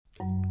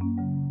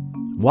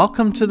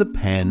Welcome to the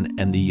Pen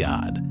and the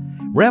Yod.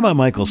 Rabbi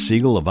Michael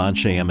Siegel of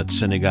Anshe Emet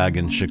Synagogue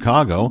in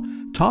Chicago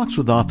talks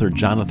with author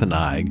Jonathan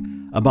Eig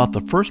about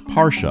the first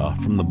parsha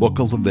from the book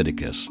of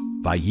Leviticus,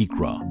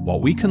 Vayikra,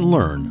 what we can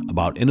learn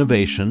about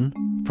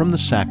innovation from the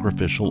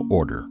sacrificial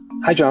order.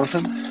 Hi,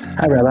 Jonathan.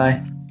 Hi, Rabbi.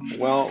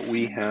 Well,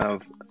 we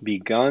have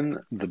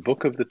begun the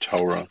book of the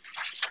Torah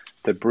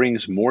that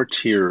brings more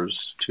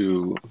tears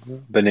to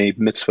B'nai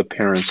Mitzvah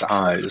parents'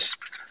 eyes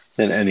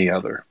than any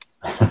other.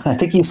 I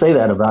think you say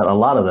that about a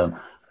lot of them.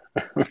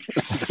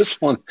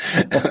 This one,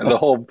 the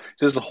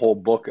whole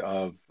book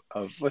of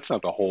well, it's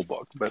not the whole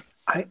book, but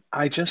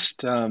I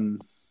just,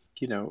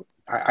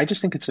 I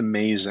just think it's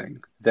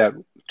amazing that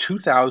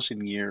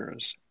 2,000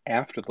 years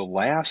after the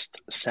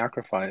last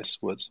sacrifice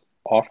was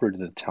offered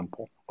in the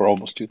temple, or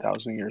almost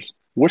 2,000 years,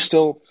 we're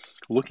still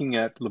looking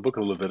at the book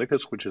of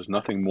Leviticus, which is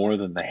nothing more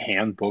than the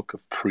handbook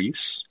of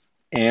priests,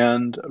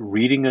 and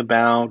reading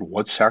about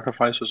what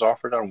sacrifice was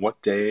offered on what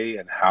day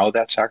and how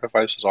that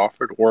sacrifice was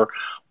offered, or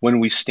when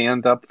we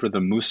stand up for the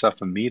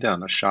Musaf Amida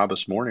on a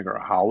Shabbos morning or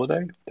a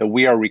holiday, that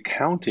we are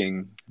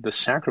recounting the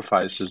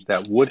sacrifices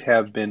that would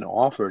have been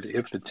offered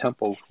if the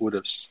temple would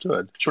have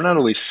stood. So we're not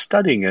only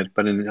studying it,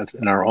 but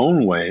in our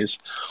own ways,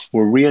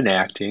 we're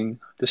reenacting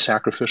the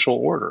sacrificial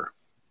order.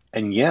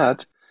 And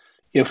yet,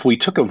 if we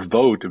took a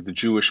vote of the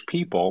Jewish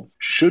people,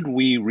 should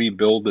we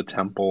rebuild the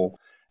temple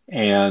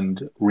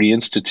and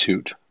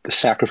reinstitute the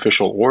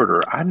sacrificial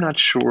order, I'm not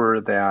sure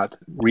that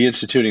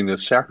reinstituting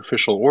the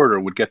sacrificial order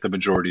would get the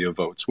majority of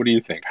votes. What do you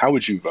think? How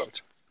would you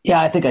vote?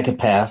 Yeah, I think I could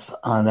pass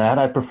on that.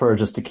 I prefer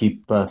just to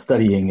keep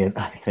studying it,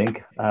 I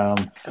think.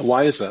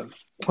 Why is that?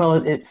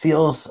 Well, it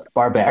feels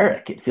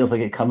barbaric. It feels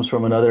like it comes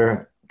from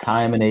another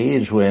time and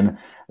age when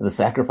the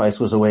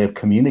sacrifice was a way of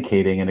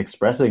communicating and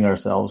expressing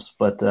ourselves.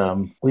 But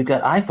we've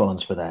got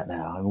iPhones for that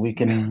now, and we've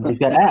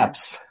got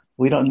apps.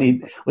 We don't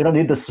need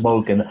the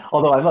smoke. And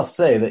although I must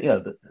say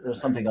that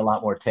there's something a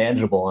lot more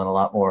tangible and a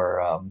lot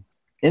more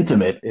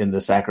intimate in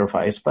the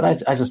sacrifice.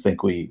 But I just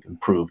think we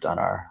improved on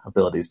our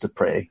abilities to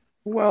pray.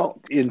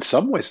 Well, in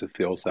some ways it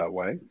feels that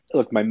way.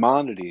 Look,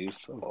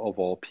 Maimonides, of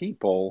all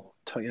people,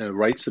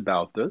 writes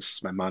about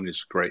this. Maimonides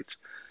is a great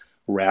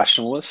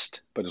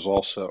rationalist, but is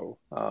also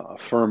a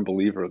firm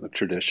believer in the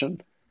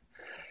tradition.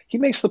 He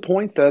makes the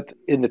point that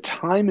in the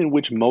time in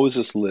which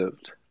Moses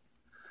lived,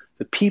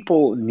 the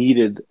people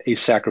needed a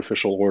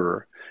sacrificial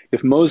order.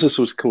 If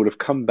Moses could have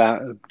come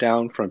back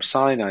down from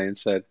Sinai and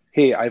said,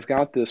 hey, I've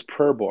got this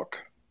prayer book,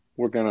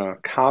 we're going to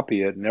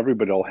copy it and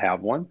everybody will have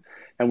one,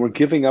 and we're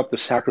giving up the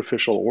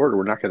sacrificial order,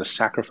 we're not going to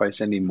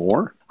sacrifice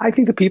anymore, I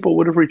think the people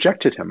would have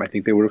rejected him. I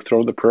think they would have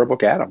thrown the prayer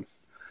book at him.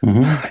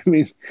 Mm-hmm. I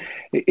mean,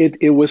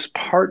 it was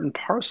part and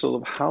parcel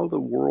of how the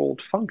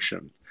world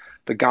functioned.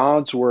 The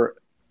gods were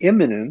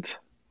immanent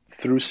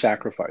through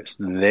sacrifice.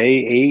 They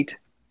ate,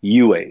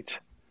 you ate.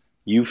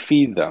 You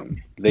feed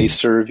them. They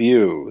serve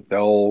you.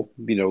 They'll,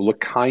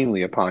 look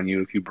kindly upon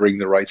you if you bring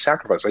the right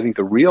sacrifice. I think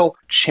the real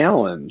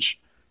challenge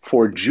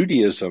for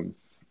Judaism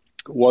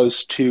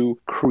was to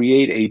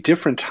create a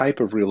different type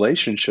of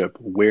relationship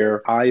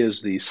where I,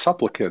 as the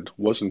supplicant,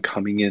 wasn't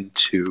coming in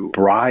to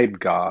bribe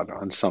God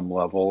on some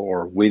level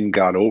or win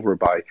God over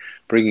by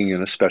bringing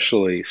an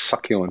especially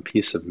succulent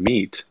piece of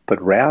meat,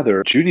 but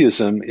rather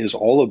Judaism is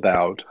all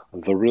about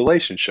the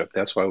relationship.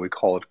 That's why we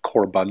call it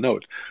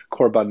korbanot.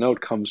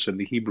 Korbanot comes from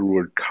the Hebrew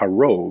word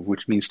karov,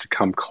 which means to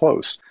come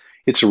close.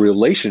 It's a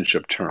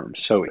relationship term.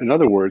 So in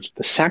other words,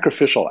 the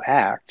sacrificial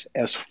act,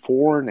 as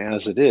foreign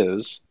as it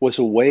is, was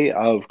a way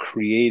of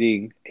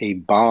creating a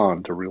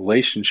bond, a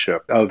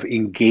relationship, of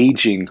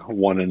engaging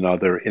one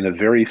another in a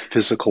very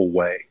physical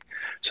way.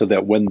 So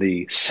that when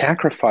the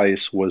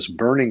sacrifice was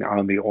burning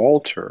on the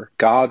altar,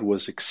 God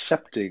was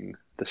accepting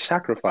the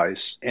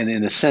sacrifice and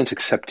in a sense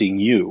accepting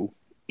you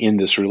in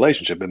this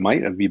relationship. It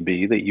might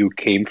be that you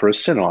came for a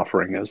sin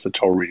offering, as the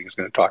Torah reading is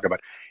going to talk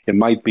about. It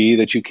might be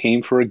that you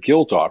came for a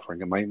guilt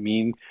offering. It might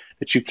mean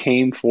that you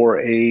came for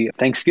a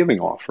Thanksgiving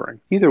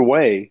offering. Either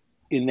way,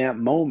 in that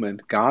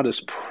moment, God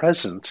is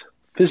present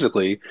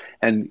physically,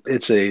 and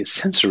it's a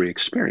sensory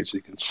experience.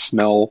 You can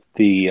smell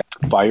the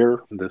fire,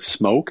 the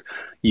smoke.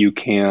 You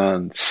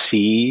can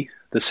see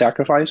the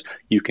sacrifice.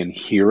 You can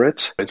hear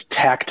it. It's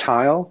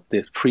tactile.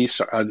 The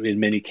priests, in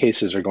many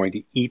cases, are going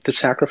to eat the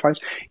sacrifice,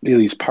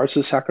 these parts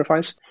of the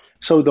sacrifice.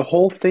 So the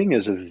whole thing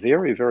is a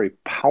very, very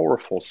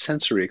powerful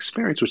sensory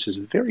experience, which is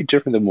very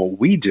different than what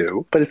we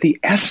do. But the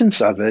essence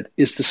of it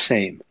is the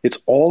same.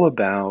 It's all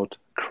about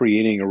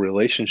creating a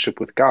relationship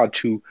with God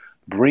to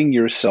bring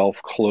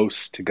yourself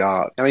close to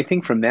God. And I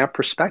think from that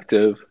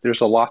perspective,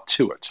 there's a lot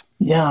to it.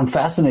 Yeah, I'm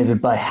fascinated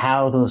by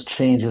how those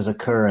changes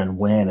occur and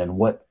when and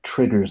what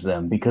triggers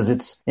them, because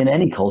it's in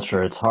any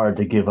culture, it's hard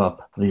to give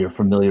up your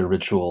familiar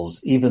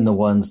rituals, even the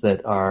ones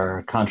that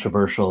are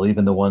controversial,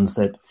 even the ones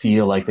that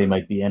feel like they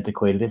might be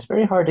antiquated. It's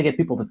very hard to get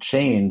people to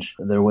change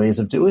their ways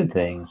of doing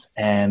things.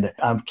 And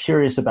I'm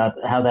curious about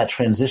how that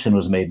transition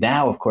was made.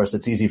 Now, of course,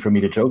 it's easy for me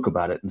to joke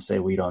about it and say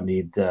we don't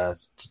need to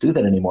do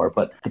that anymore.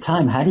 But at the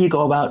time, how do you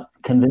go about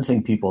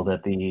convincing people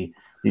that the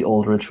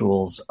old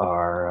rituals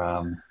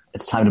are...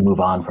 it's time to move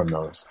on from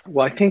those?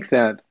 Well, I think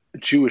that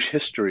Jewish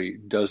history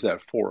does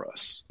that for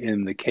us.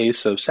 In the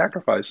case of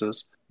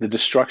sacrifices, the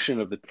destruction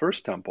of the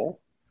first temple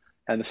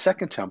and the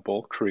second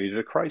temple created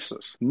a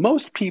crisis.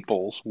 Most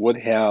peoples would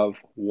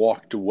have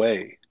walked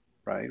away,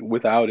 right,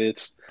 without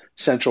its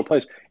central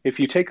place. If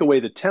you take away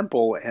the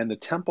temple, and the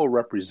temple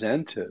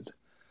represented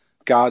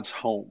God's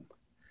home,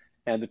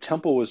 and the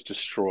temple was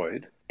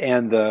destroyed,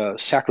 and the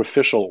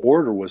sacrificial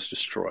order was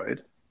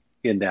destroyed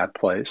in that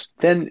place,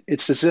 then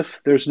it's as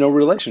if there's no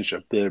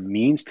relationship. The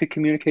means to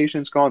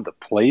communication is gone. The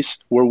place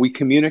where we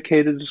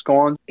communicated is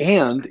gone.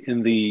 And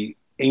in the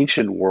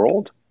ancient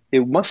world,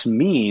 it must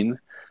mean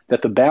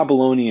that the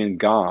Babylonian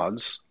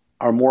gods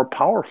are more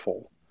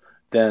powerful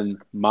than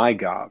my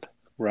God,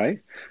 right?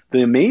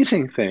 The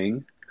amazing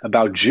thing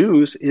about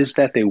Jews is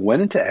that they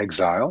went into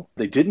exile.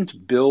 They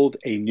didn't build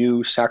a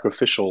new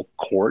sacrificial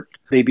court.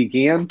 They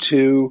began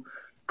to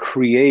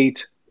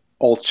create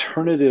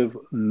alternative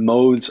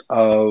modes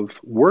of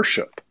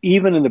worship,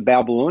 even in the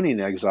Babylonian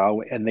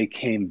exile. And they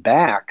came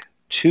back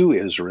to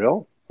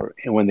Israel,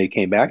 and when they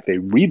came back, they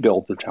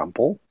rebuilt the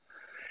temple,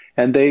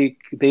 and they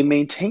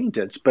maintained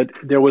it. But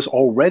there was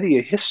already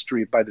a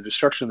history by the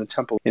destruction of the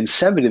temple in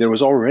 70. There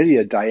was already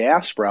a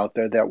diaspora out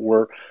there that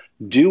were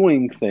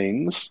doing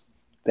things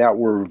that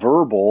were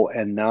verbal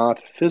and not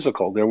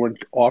physical. They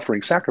weren't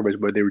offering sacrifice,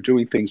 but they were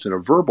doing things in a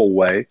verbal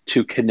way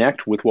to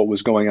connect with what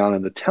was going on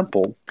in the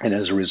temple. And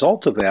as a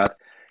result of that,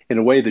 in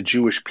a way, the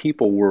Jewish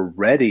people were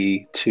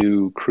ready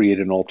to create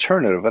an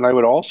alternative. And I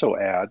would also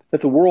add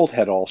that the world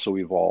had also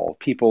evolved.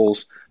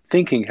 People's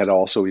thinking had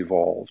also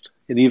evolved.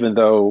 And even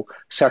though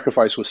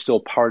sacrifice was still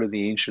part of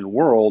the ancient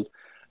world,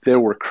 there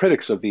were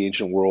critics of the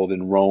ancient world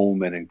in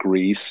Rome and in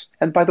Greece.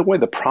 And by the way,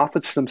 the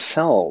prophets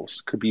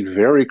themselves could be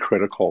very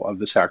critical of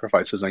the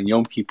sacrifices. On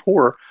Yom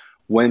Kippur,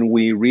 when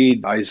we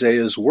read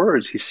Isaiah's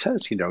words, he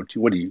says, do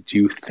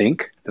you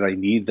think that I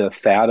need the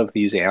fat of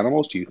these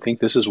animals? Do you think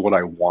this is what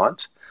I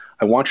want?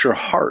 I want your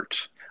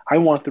heart. I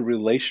want the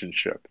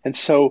relationship. And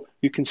so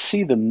you can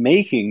see the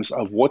makings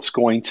of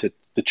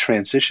the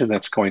transition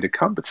that's going to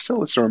come, but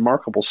still it's a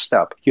remarkable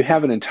step. You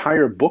have an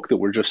entire book that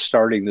we're just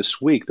starting this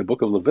week, the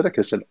book of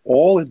Leviticus, and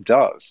all it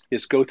does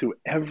is go through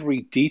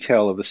every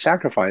detail of the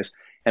sacrifice.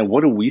 And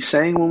what are we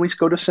saying when we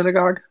go to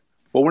synagogue?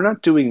 Well, we're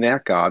not doing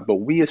that, God, but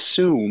we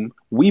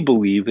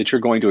believe that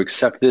you're going to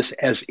accept this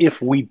as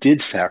if we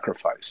did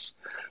sacrifice,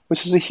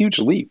 which is a huge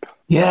leap.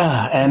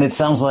 Yeah, and it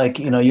sounds like,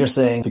 you're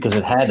saying because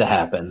it had to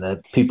happen,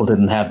 that people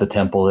didn't have the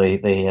temple.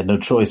 They had no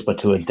choice but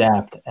to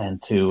adapt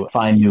and to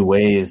find new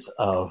ways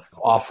of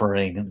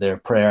offering their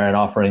prayer and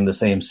offering the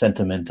same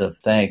sentiment of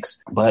thanks.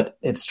 But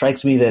it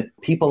strikes me that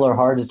people are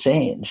hard to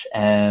change,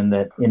 and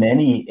that in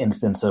any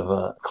instance of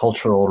a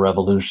cultural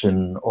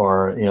revolution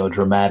or,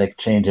 dramatic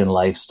change in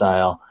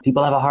lifestyle,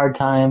 people have a hard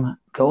time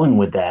going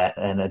with that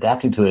and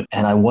adapting to it.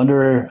 And I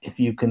wonder if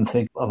you can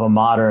think of a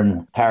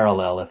modern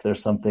parallel, if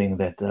there's something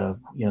that,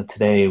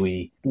 today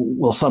we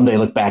will someday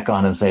look back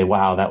on and say,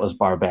 wow, that was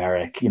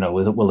barbaric.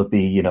 Will it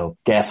be,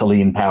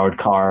 gasoline powered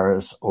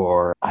cars,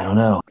 or I don't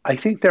know. I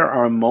think there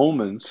are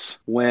moments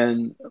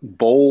when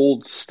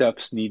bold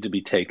steps need to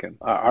be taken.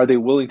 Are they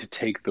willing to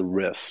take the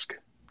risk?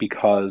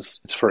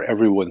 Because it's for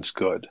everyone's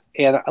good.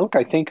 And look,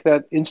 I think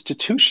that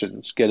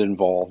institutions get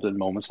involved in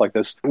moments like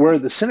this, where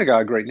the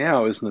synagogue right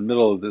now is in the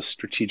middle of this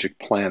strategic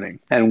planning.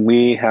 And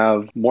we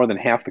have more than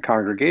half the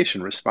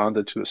congregation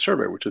responded to a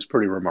survey, which is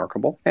pretty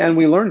remarkable. And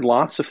we learned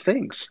lots of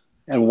things.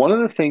 And one of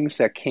the things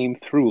that came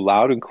through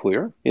loud and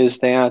clear is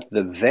that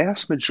the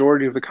vast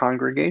majority of the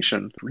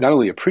congregation not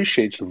only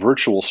appreciates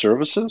virtual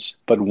services,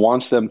 but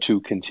wants them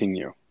to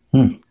continue.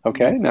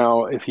 Okay,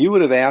 now, if you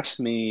would have asked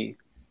me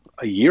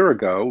a year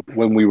ago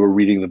when we were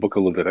reading the book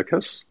of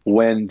Leviticus,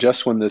 when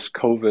this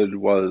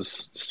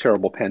this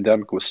terrible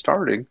pandemic was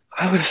starting,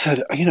 I would have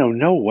said,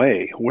 no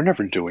way, we're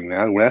never doing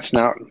that. Well, that's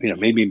not,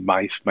 maybe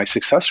my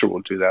successor will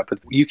do that, but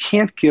you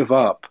can't give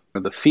up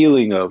the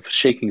feeling of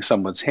shaking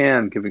someone's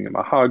hand, giving them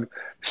a hug,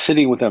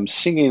 sitting with them,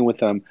 singing with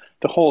them,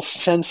 the whole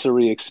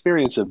sensory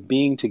experience of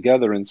being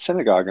together in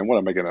synagogue. And what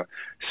am I going to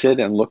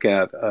sit and look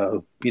at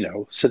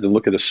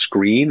a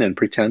screen and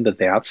pretend that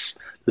that's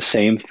the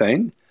same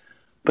thing?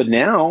 But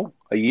now,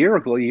 a year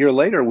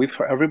later,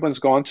 everyone's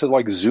gone to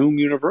like Zoom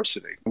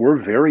University. We're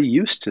very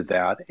used to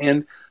that,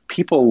 and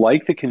people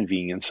like the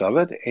convenience of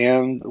it,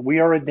 and we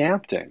are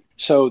adapting.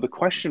 So the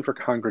question for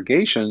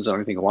congregations,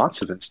 and I think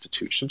lots of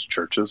institutions,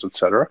 churches,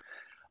 etc.,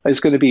 is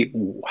going to be,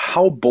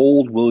 how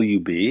bold will you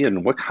be,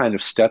 and what kind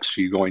of steps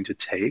are you going to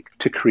take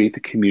to create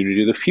the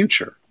community of the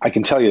future? I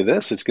can tell you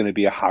this, it's going to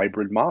be a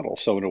hybrid model.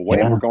 So in a way,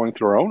 we're going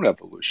through our own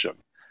evolution.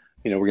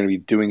 We're going to be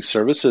doing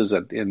services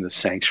in the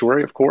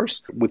sanctuary, of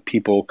course, with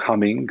people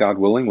coming, God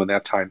willing, when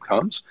that time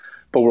comes.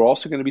 But we're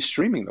also going to be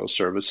streaming those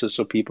services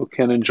so people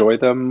can enjoy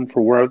them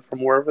from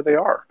wherever they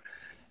are.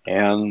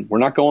 And we're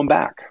not going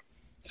back.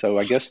 So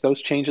I guess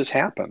those changes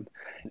happen.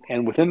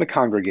 And within the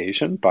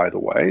congregation, by the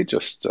way,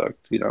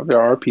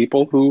 there are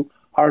people who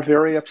are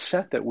very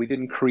upset that we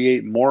didn't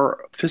create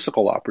more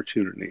physical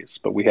opportunities.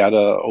 But we had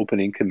an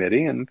opening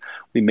committee and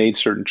we made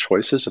certain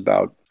choices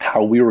about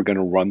how we were going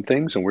to run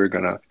things, and we were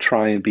going to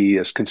try and be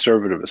as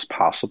conservative as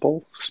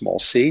possible, small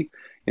c,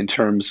 in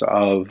terms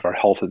of our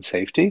health and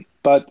safety.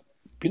 But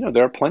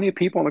there are plenty of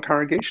people in the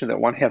congregation that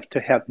want to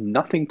have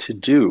nothing to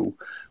do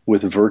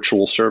with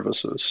virtual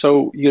services.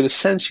 So in a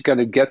sense, you got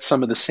to get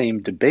some of the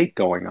same debate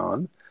going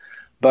on.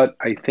 But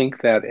I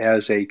think that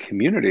as a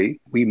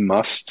community, we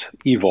must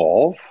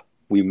evolve.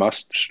 We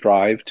must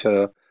strive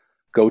to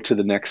go to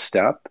the next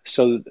step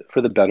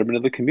for the betterment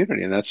of the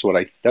community. And that's what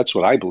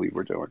I believe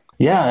we're doing.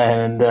 Yeah,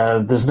 and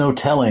there's no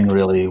telling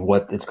really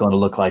what it's going to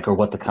look like or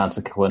what the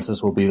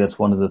consequences will be. That's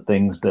one of the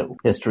things that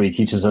history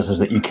teaches us, is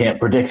that you can't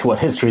predict what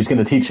history is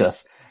going to teach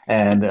us.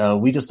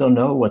 And we just don't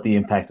know what the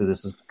impact of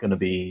this is going to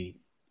be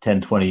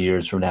 10, 20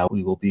 years from now.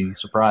 We will be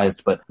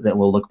surprised, but then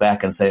we'll look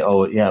back and say,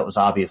 oh, yeah, it was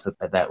obvious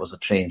that was a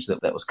change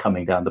that was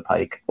coming down the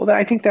pike. Well,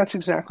 I think that's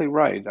exactly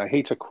right. I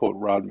hate to quote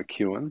Rod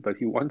McEwen, but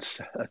he once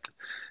said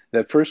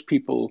that first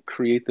people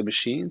create the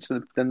machines,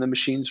 and then the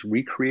machines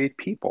recreate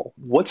people.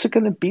 What's it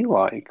going to be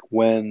like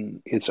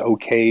when it's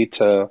okay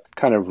to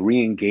kind of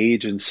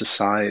re-engage in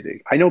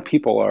society? I know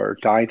people are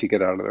dying to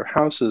get out of their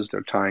houses. They're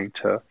dying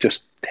to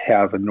just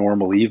have a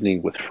normal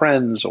evening with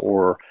friends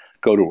or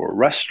go to a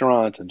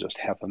restaurant and just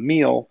have a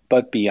meal.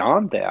 But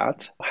beyond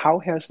that, how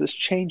has this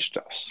changed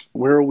us?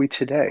 Where are we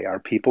today? Are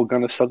people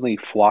going to suddenly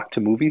flock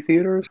to movie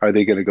theaters? Are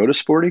they going to go to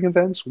sporting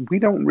events? We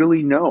don't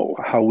really know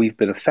how we've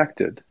been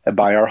affected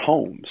by our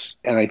homes.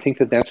 And I think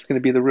that that's going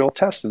to be the real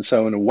test. And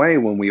so in a way,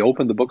 when we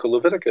open the book of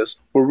Leviticus,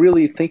 we're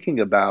really thinking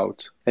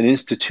about an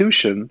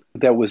institution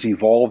that was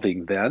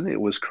evolving then. It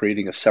was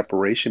creating a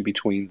separation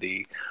between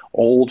the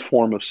old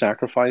form of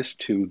sacrifice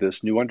to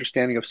this new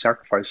understanding of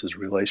sacrifice as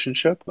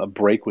relationship, a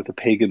break with the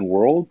pagan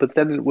world, but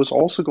then it was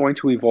also going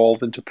to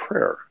evolve into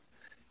prayer.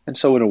 And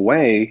so in a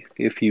way,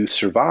 if you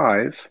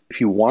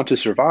want to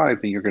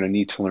survive, then you're going to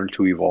need to learn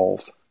to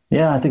evolve.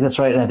 Yeah, I think that's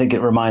right. And I think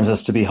it reminds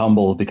us to be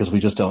humble, because we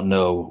just don't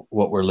know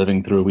what we're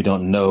living through. We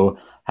don't know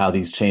how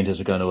these changes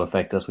are going to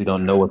affect us. We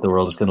don't know what the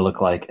world is going to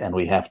look like. And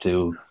we have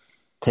to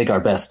take our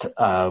best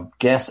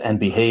guess and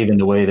behave in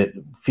the way that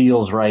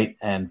feels right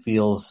and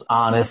feels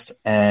honest,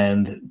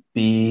 and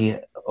be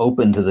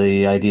open to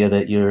the idea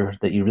that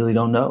you really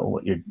don't know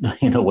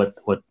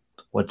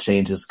what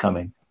change is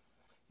coming.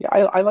 Yeah,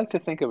 I like to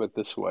think of it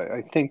this way.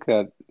 I think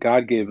that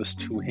God gave us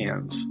two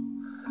hands.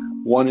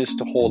 One is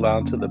to hold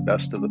on to the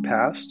best of the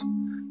past,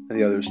 and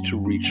the other is to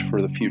reach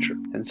for the future.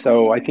 And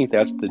so I think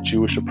that's the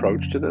Jewish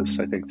approach to this.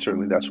 I think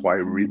certainly that's why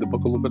we read the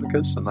book of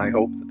Leviticus, and I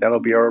hope that that'll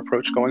be our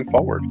approach going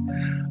forward,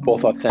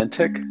 both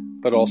authentic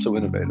but also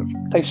innovative.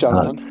 Thanks,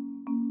 Jonathan.